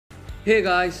Hey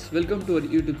guys, welcome to our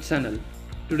YouTube channel.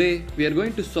 Today we are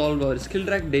going to solve our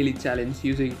Skillrack daily challenge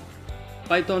using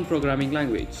Python programming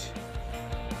language.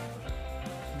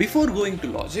 Before going to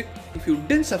logic, if you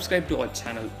didn't subscribe to our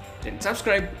channel, then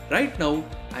subscribe right now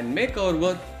and make our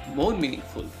work more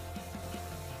meaningful.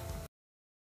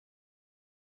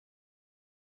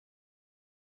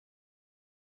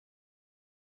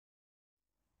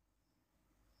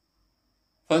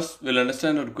 First, we'll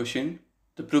understand our question.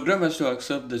 The program has to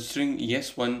accept the string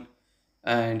S1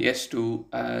 and S2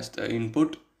 as the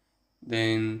input.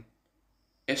 Then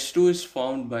S2 is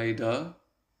formed by the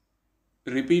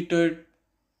repeated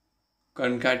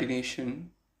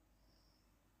concatenation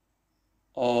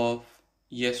of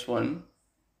S1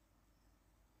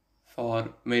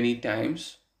 for many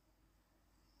times.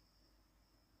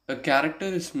 A character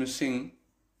is missing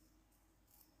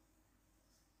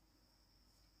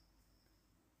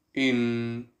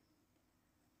in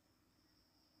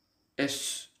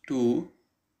S2,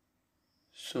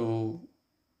 so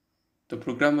the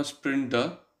program must print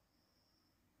the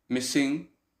missing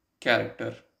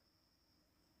character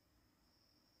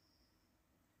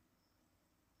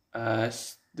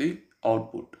as the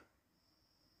output.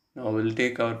 Now we'll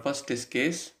take our first test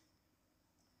case.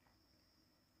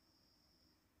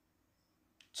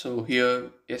 So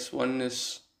here S1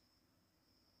 is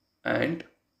and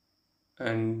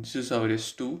this is our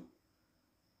S2.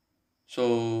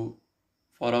 So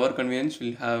for our convenience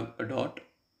we'll have a dot.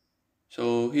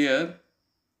 So here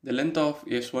the length of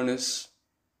S1 is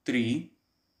 3.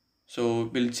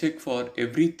 So we'll check for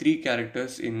every 3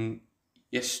 characters in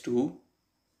S2.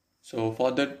 So for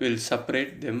that we'll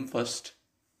separate them first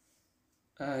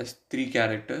as 3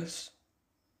 characters.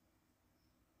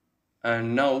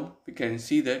 And now we can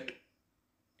see that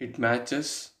it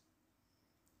matches.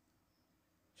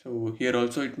 So here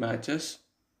also it matches.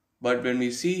 But when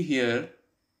we see here,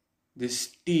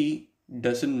 this T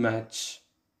doesn't match.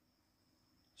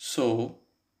 So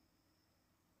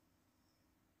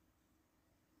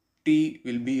T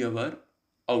will be our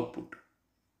output.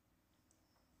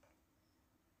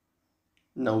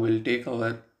 Now we'll take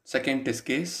our second test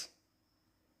case.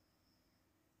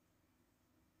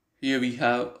 Here we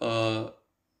have a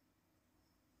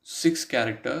 6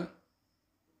 character.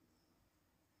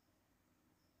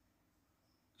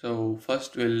 So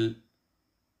first we'll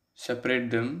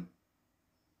separate them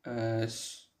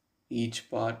as each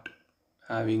part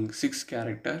having 6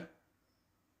 character.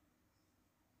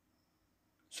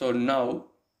 So now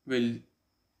we'll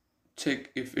check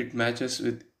if it matches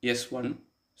with S1.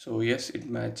 So yes, it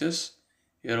matches.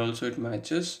 Here also it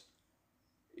matches.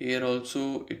 Here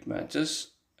also it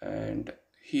matches. And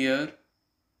here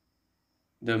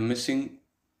the missing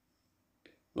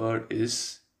word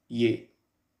is A.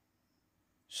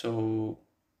 So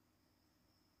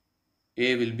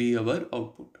A will be our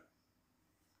output.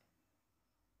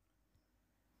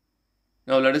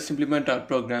 Now let us implement our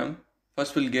program.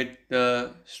 First we'll get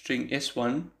the string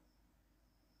S1.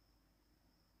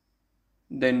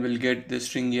 Then we'll get the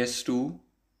string S2.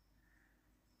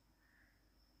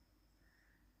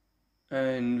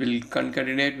 And we'll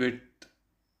concatenate with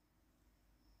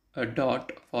a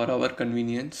dot for our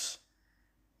convenience.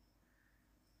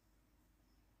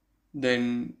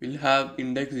 Then we'll have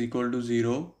index equal to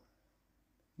 0.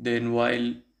 Then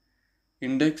while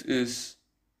index is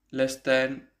less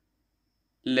than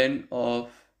len of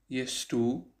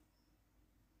S2,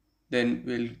 then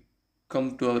we'll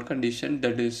come to our condition,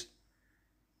 that is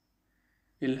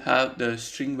we'll have the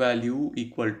string value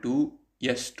equal to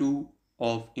S2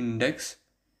 of index.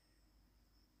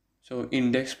 So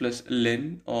index plus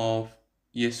len of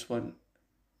S1.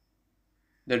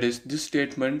 That is, this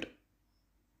statement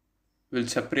will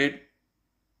separate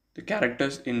the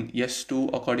characters in S2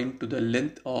 according to the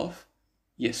length of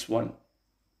S1.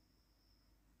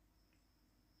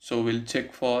 So we'll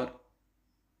check for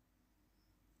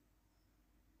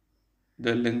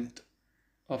the length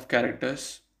of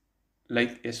characters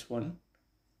like S1.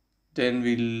 Then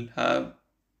we'll have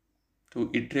to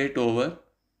iterate over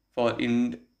for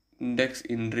index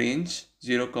in range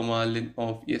 0, len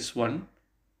of S1.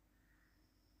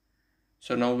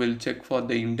 So now we'll check for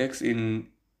the index in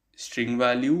string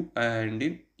value and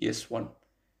in S1.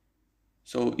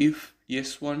 So if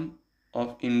S1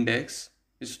 of index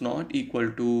is not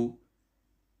equal to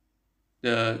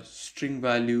the string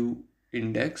value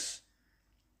index,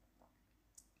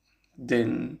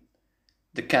 then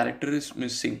the character is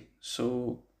missing.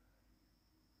 So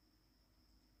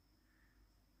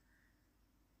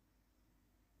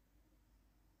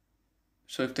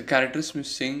if the character is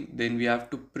missing, then we have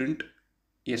to print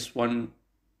S1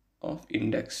 of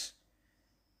index,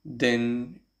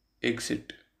 then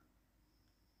exit.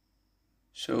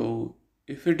 So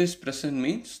if it is present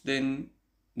means then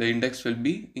the index will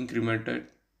be incremented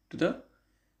to the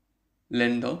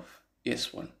length of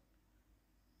S1.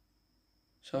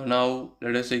 So now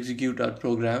let us execute our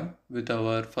program with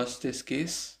our first test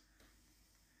case.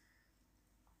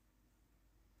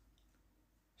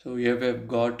 So here we have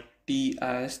got T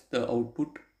as the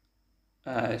output,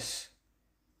 as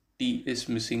T is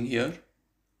missing here.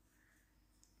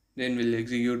 Then we'll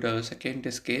execute our second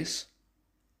test case.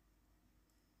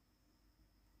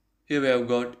 Here we have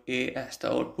got A as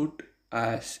the output,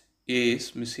 as A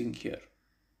is missing here.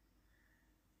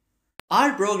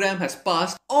 Our program has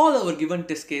passed all our given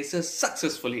test cases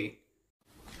successfully.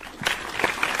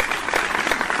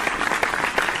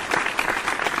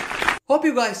 Hope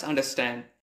you guys understand.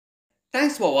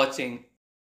 Thanks for watching.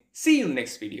 See you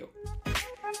next video.